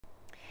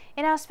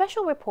In our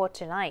special report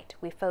tonight,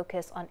 we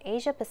focus on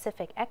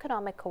Asia-Pacific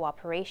Economic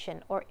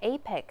Cooperation, or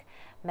APEC.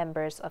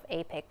 Members of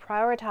APEC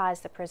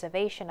prioritize the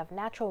preservation of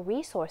natural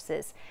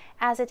resources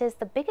as it is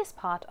the biggest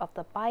part of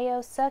the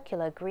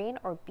Bio-Circular Green,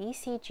 or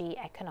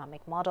BCG,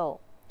 economic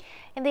model.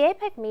 In the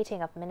APEC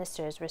meeting of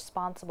ministers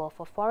responsible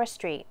for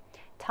forestry,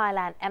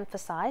 Thailand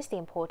emphasized the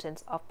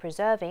importance of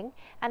preserving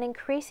and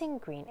increasing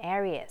green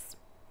areas.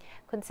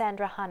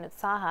 Sandra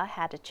Hanutsaha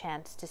had a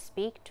chance to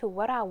speak to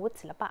Varawut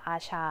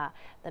Silpa-archa,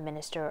 the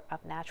Minister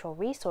of Natural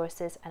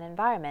Resources and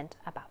Environment,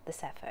 about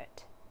this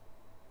effort.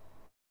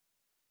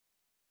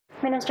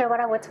 Minister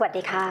Varawut, สวัส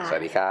ดีค่ะ ส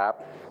วัสดีครับ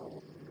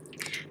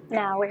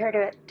Now we're here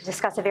to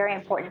discuss a very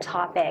important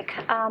topic.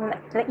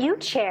 You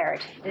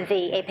chaired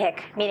the APEC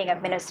meeting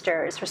of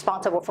ministers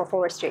responsible for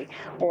forestry,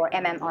 or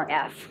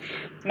MMRF.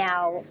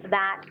 Now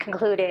that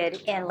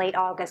concluded in late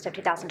August of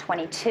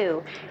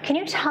 2022. Can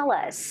you tell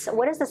us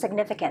what is the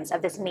significance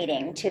of this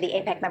meeting to the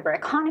APEC member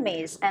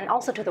economies and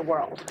also to the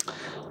world?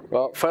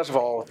 Well, first of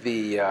all,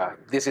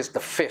 this is the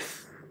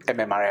fifth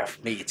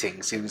MMRF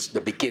meeting since the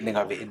beginning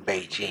of it in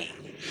Beijing.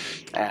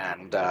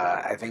 And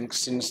I think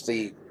since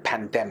the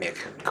pandemic,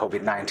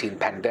 COVID-19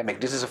 pandemic,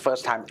 this is the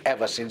first time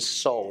ever since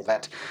Seoul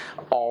that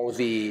all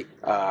the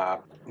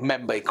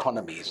member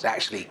economies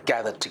actually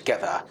gathered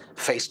together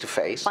face to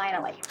face.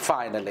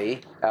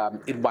 Finally,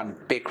 in one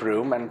big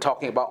room and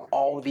talking about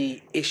all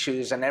the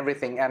issues and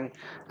everything. And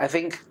I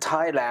think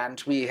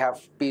Thailand, we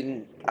have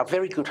been a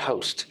very good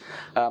host.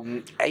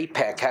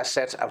 APEC has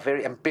set a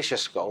very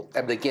ambitious goal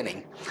at the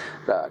beginning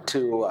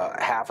to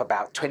have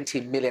about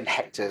 20 million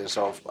hectares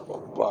of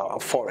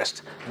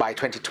forest by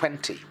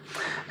 2020.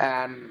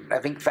 And I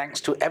think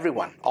thanks to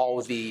everyone,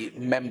 all the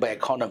member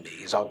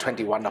economies, all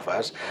 21 of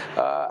us,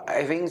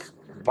 I think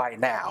by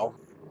now,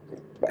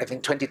 I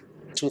think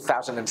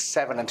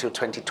 2007 until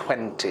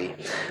 2020,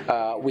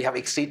 we have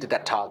exceeded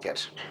that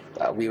target.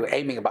 We were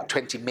aiming about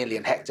 20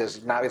 million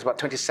hectares. Now it's about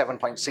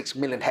 27.6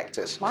 million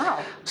hectares.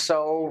 Wow.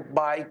 So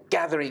by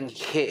gathering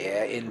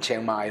here in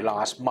Chiang Mai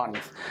last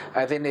month,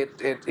 I think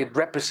it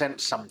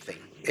represents something.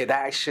 It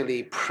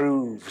actually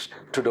proves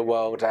to the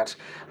world that,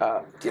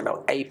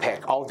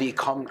 APEC, all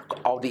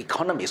the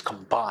economies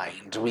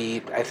combined,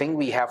 I think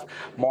we have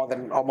more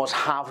than almost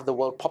half of the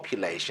world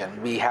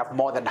population. We have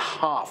more than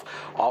half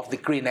of the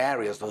green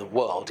areas of the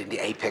world in the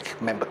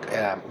APEC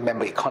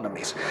member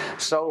economies.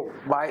 So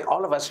by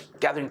all of us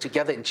gathering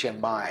together in Chiang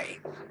Mai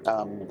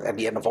at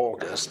the end of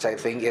August, I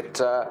think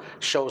it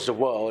shows the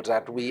world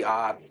that we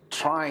are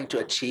trying to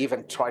achieve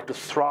and try to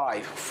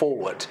thrive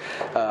forward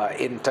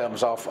in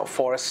terms of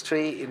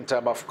forestry, in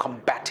terms of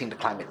combating the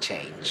climate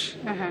change.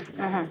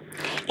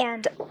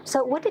 And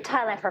so what did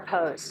Thailand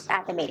propose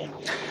at the meeting?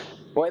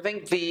 Well, I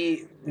think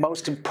the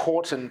most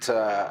important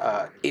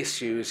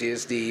issues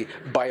is the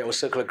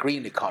bio-circular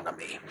green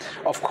economy.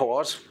 Of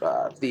course,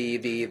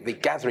 the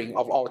gathering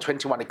of all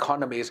 21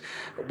 economies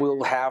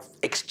will have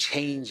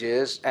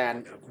exchanges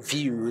and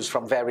views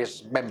from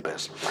various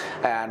members,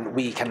 and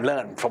we can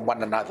learn from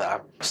one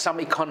another.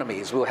 Some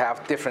economies will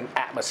have different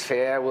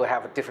atmosphere, will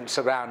have different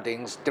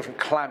surroundings, different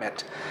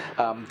climate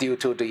due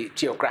to the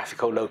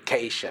geographical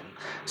location.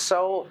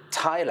 So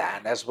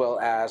Thailand, as well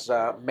as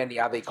many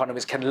other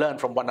economies, can learn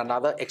from one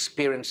another,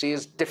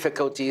 experiences,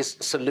 difficulties,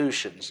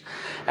 solutions.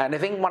 And I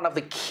think one of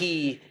the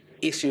key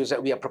issues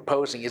that we are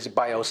proposing is the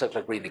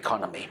bio-circular green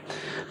economy.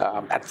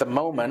 At the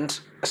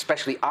moment,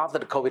 especially after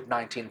the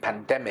COVID-19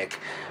 pandemic,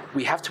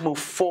 we have to move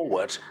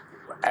forward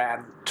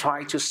and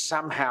try to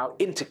somehow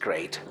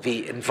integrate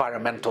the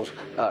environmental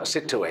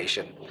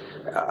situation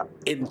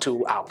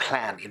into our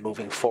plan in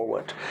moving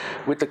forward.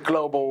 With the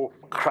global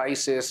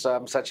crisis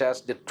such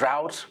as the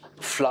drought,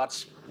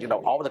 floods,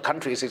 all the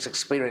countries is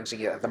experiencing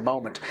it at the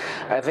moment.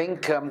 I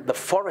think the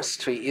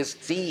forestry is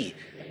the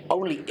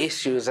only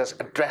issue that's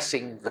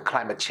addressing the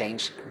climate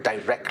change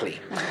directly.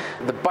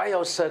 The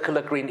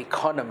bio-circular green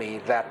economy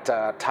that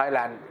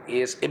Thailand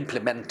is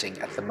implementing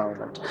at the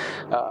moment,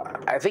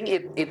 I think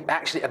it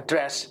actually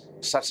addresses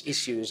such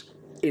issues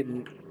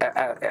in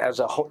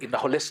a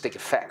holistic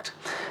effect.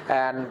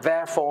 And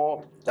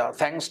therefore,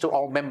 thanks to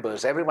all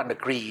members, everyone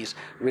agrees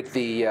with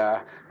the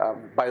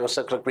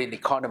bio-circular green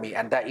economy,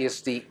 and that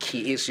is the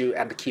key issue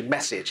and the key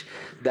message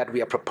that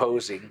we are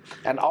proposing.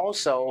 And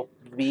also,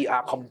 we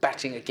are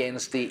combating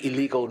against the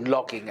illegal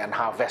logging and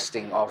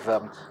harvesting of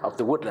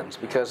the woodlands,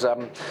 because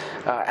and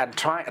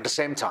at the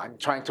same time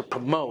trying to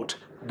promote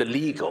the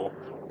legal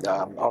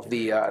of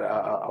the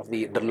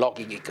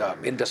logging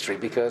industry,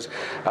 because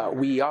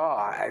we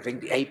are, I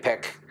think, the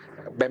APEC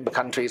member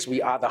countries,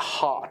 we are the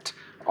heart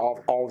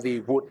of all the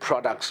wood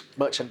products,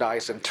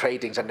 merchandise and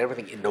tradings and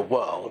everything in the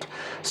world.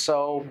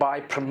 So by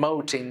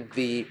promoting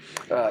the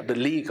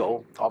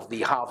legal of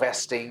the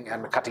harvesting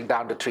and cutting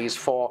down the trees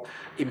for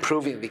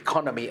improving the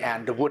economy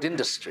and the wood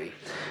industry,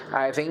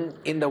 I think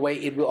in a way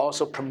it will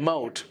also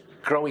promote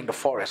growing the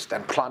forest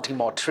and planting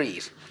more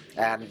trees,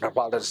 and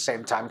while at the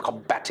same time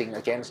combating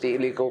against the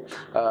illegal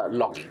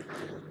logging.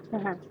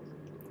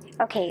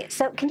 Okay,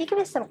 so can you give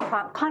us some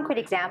concrete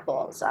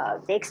examples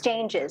of the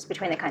exchanges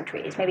between the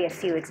countries, maybe a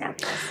few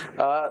examples?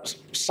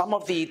 Some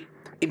of the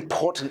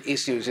important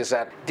issues is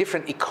that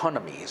different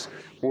economies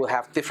will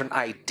have different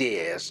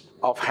ideas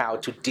of how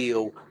to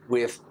deal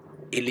with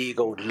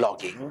illegal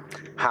logging,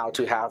 how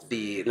to have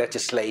the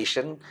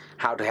legislation,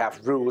 how to have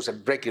rules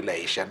and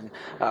regulation,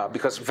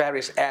 because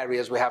various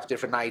areas will have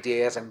different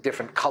ideas and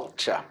different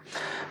culture.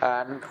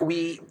 And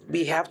we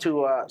have to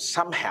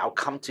somehow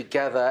come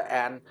together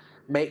and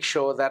make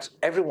sure that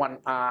everyone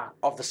are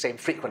of the same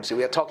frequency.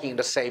 We are talking in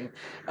the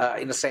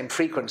same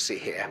frequency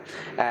here,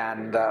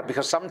 and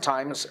because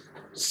sometimes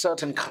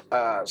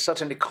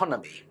certain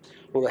economy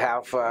will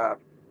have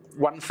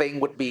one thing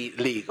would be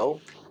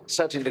legal,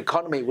 certain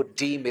economy would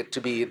deem it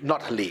to be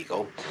not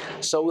legal.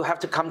 So we'll have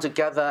to come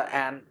together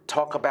and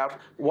talk about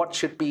what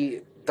should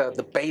be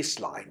the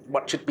baseline,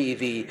 what should be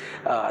the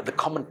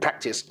common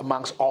practice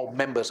amongst all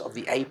members of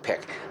the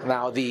APEC.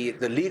 Now, the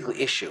legal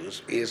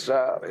issues is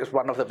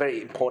one of the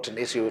very important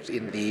issues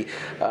in the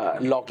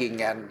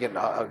logging and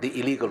the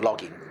illegal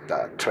logging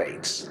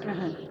trades.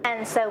 Mm-hmm.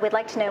 And so we'd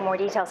like to know more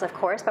details, of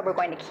course, but we're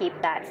going to keep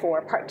that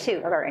for part 2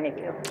 of our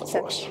interview.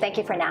 So thank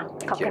you for now.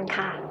 ขอบคุณ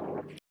ค่ะ